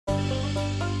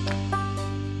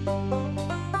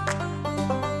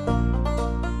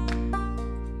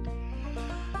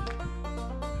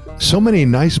So many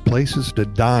nice places to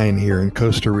dine here in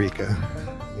Costa Rica.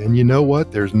 And you know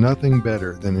what? There's nothing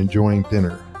better than enjoying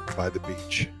dinner by the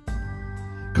beach.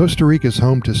 Costa Rica is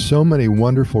home to so many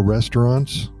wonderful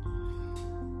restaurants.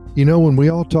 You know, when we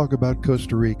all talk about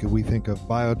Costa Rica, we think of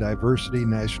biodiversity,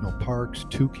 national parks,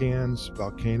 toucans,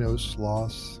 volcanoes,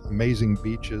 sloths, amazing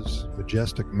beaches,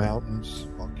 majestic mountains,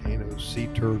 volcanoes, sea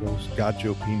turtles,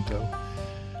 Gallo Pinto.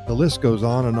 The list goes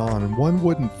on, and one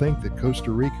wouldn't think that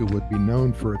Costa Rica would be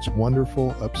known for its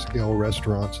wonderful upscale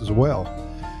restaurants as well.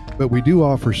 But we do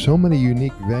offer so many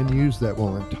unique venues that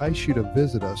will entice you to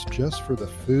visit us just for the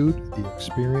food, the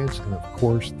experience, and of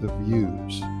course the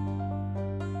views.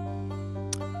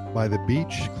 By the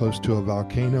beach, close to a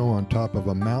volcano, on top of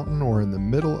a mountain, or in the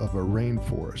middle of a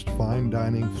rainforest, fine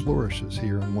dining flourishes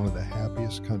here in one of the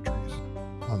happiest countries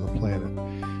on the planet.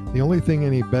 The only thing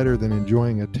any better than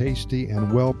enjoying a tasty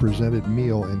and well-presented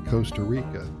meal in Costa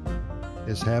Rica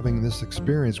is having this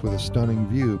experience with a stunning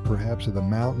view, perhaps of the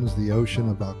mountains, the ocean,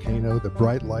 a volcano, the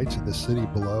bright lights of the city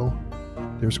below.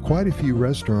 There's quite a few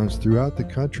restaurants throughout the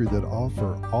country that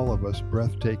offer all of us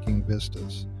breathtaking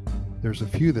vistas. There's a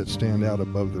few that stand out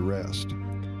above the rest.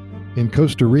 In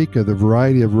Costa Rica, the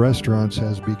variety of restaurants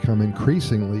has become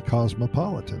increasingly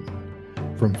cosmopolitan.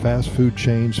 From fast food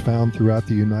chains found throughout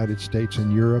the United States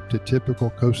and Europe to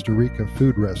typical Costa Rica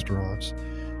food restaurants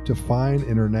to fine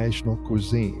international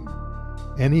cuisine.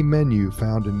 Any menu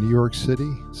found in New York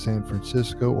City, San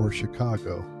Francisco, or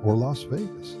Chicago, or Las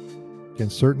Vegas can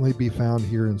certainly be found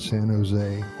here in San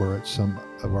Jose or at some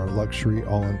of our luxury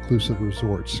all-inclusive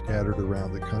resorts scattered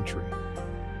around the country.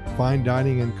 Fine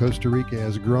dining in Costa Rica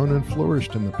has grown and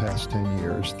flourished in the past 10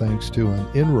 years thanks to an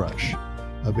inrush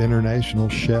of international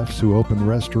chefs who open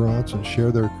restaurants and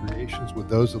share their creations with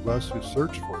those of us who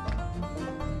search for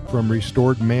them. From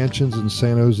restored mansions in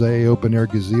San Jose, open-air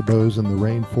gazebos in the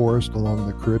rainforest along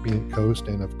the Caribbean coast,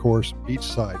 and of course,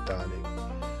 beachside dining,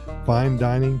 fine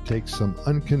dining takes some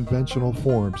unconventional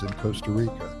forms in Costa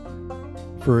Rica.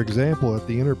 For example, at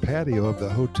the inner patio of the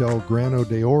Hotel Grano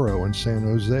de Oro in San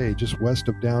Jose, just west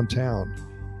of downtown,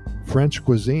 French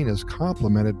cuisine is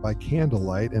complemented by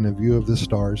candlelight and a view of the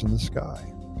stars in the sky.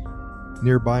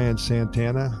 Nearby in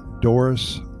Santana,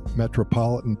 Doris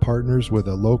Metropolitan partners with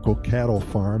a local cattle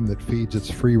farm that feeds its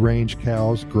free-range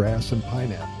cows grass and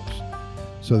pineapples,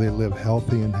 so they live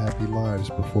healthy and happy lives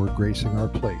before gracing our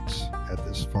plates at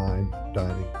this fine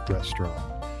dining restaurant.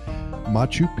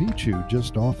 Machu Picchu,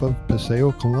 just off of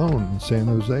Paseo Colon in San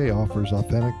Jose, offers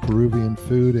authentic Peruvian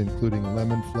food, including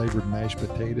lemon-flavored mashed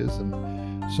potatoes and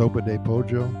sopa de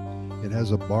pollo. It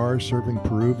has a bar serving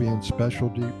Peruvian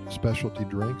specialty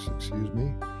drinks,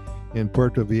 In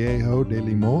Puerto Viejo de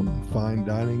Limon, fine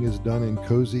dining is done in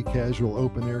cozy, casual,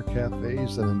 open-air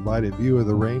cafes that invite a view of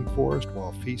the rainforest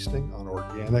while feasting on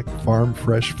organic,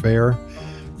 farm-fresh fare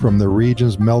from the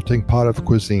region's melting pot of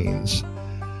cuisines.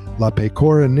 La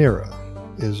Pecora Nera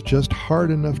is just hard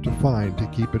enough to find to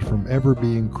keep it from ever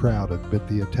being crowded, but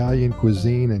the Italian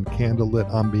cuisine and candlelit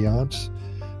ambiance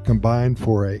combine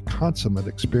for a consummate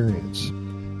experience.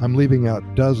 I'm leaving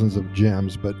out dozens of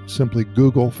gems, but simply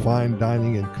Google fine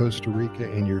dining in Costa Rica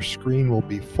and your screen will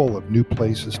be full of new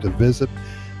places to visit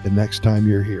the next time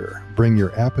you're here. Bring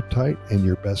your appetite and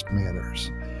your best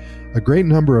manners. A great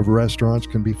number of restaurants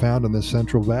can be found in the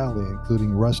Central Valley,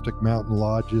 including rustic mountain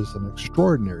lodges and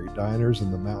extraordinary diners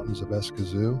in the mountains of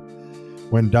Escazú.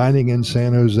 When dining in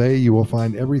San Jose, you will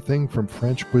find everything from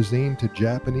French cuisine to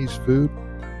Japanese food.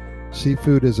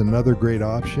 Seafood is another great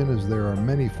option, as there are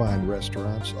many fine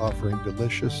restaurants offering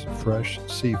delicious, fresh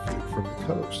seafood from the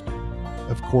coast.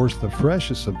 Of course, the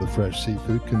freshest of the fresh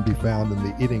seafood can be found in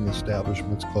the eating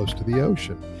establishments close to the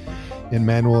ocean. In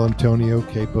Manuel Antonio,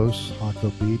 Quepos, Jaco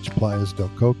Beach, Playas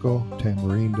del Coco,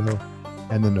 Tamarindo,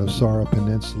 and the Nosara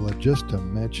Peninsula, just to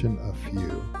mention a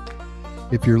few.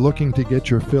 If you're looking to get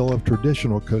your fill of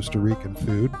traditional Costa Rican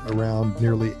food, around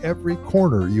nearly every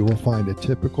corner you will find a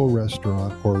typical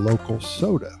restaurant or local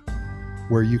soda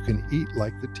where you can eat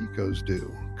like the Ticos do.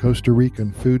 Costa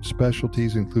Rican food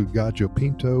specialties include Gallo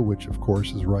Pinto, which of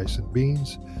course is rice and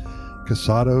beans,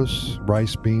 casados,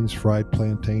 rice, beans, fried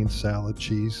plantain, salad,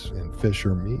 cheese, and fish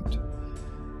or meat.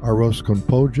 Arroz con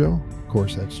pollo, of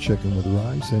course that's chicken with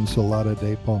rice. Ensalada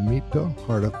de palmito,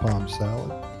 heart of palm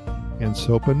salad. And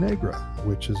sopa negra,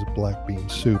 which is a black bean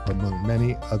soup, among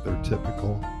many other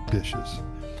typical dishes.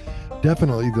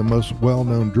 Definitely the most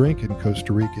well-known drink in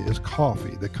Costa Rica is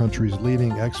coffee, the country's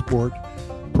leading export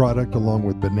product, along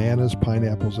with bananas,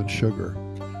 pineapples, and sugar.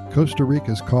 Costa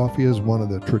Rica's coffee is one of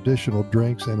the traditional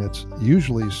drinks, and it's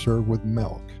usually served with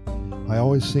milk. I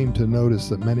always seem to notice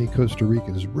that many Costa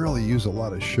Ricans really use a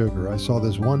lot of sugar. I saw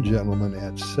this one gentleman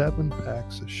add 7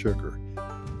 packs of sugar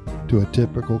to a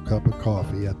typical cup of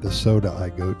coffee at the soda I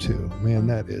go to. Man,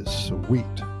 that is sweet.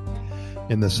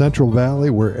 In the Central Valley,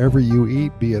 wherever you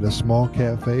eat, be it a small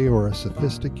cafe or a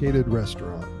sophisticated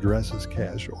restaurant, dress as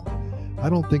casual. I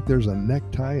don't think there's a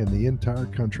necktie in the entire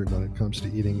country when it comes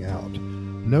to eating out.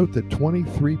 Note that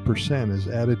 23% is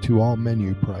added to all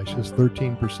menu prices,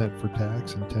 13% for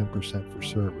tax and 10% for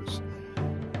service.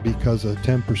 Because a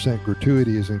 10%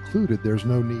 gratuity is included, there's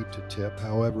no need to tip.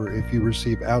 However, if you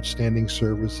receive outstanding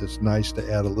service, it's nice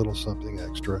to add a little something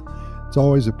extra. It's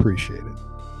always appreciated.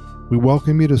 We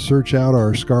welcome you to search out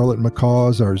our Scarlet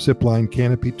Macaws, our zipline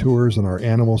canopy tours, and our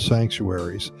animal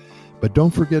sanctuaries. But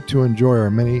don't forget to enjoy our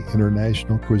many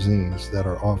international cuisines that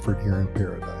are offered here in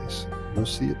paradise. We'll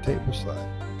see you at tableside.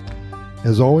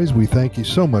 As always, we thank you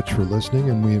so much for listening,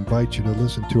 and we invite you to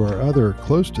listen to our other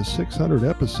close to 600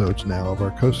 episodes now of our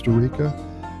Costa Rica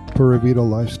Pura Vida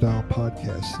Lifestyle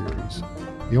podcast series.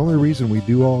 The only reason we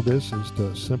do all this is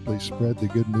to simply spread the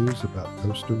good news about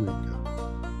Costa Rica.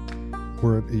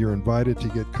 You're invited to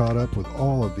get caught up with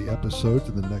all of the episodes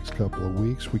in the next couple of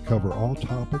weeks. We cover all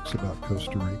topics about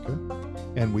Costa Rica,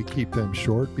 and we keep them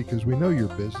short because we know you're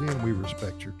busy and we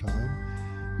respect your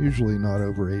time, usually not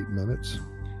over 8 minutes.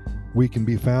 We can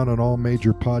be found on all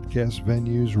major podcast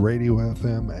venues, Radio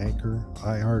FM, Anchor,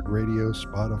 iHeartRadio,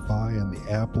 Spotify, and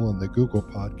the Apple and the Google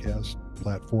podcast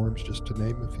platforms, just to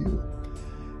name a few.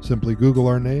 Simply Google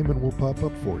our name and we'll pop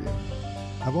up for you.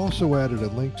 I've also added a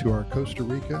link to our Costa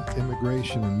Rica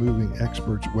Immigration and Moving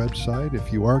Experts website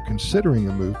if you are considering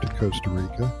a move to Costa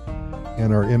Rica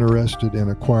and are interested in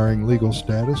acquiring legal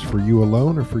status for you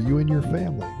alone or for you and your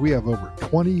family. We have over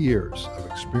 20 years of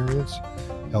experience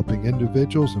helping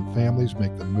individuals and families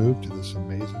make the move to this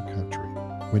amazing country.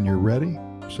 When you're ready,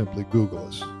 simply Google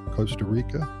us, Costa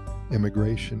Rica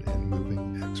Immigration and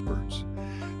Moving Experts.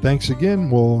 Thanks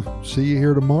again. We'll see you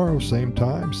here tomorrow, same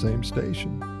time, same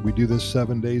station. We do this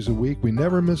 7 days a week. We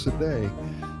never miss a day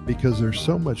because there's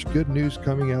so much good news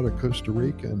coming out of Costa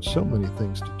Rica and so many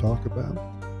things to talk about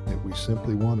that we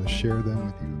simply want to share them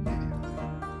with you immediately.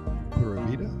 Pura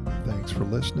Vida, thanks for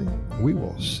listening. We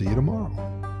will see you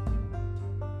tomorrow.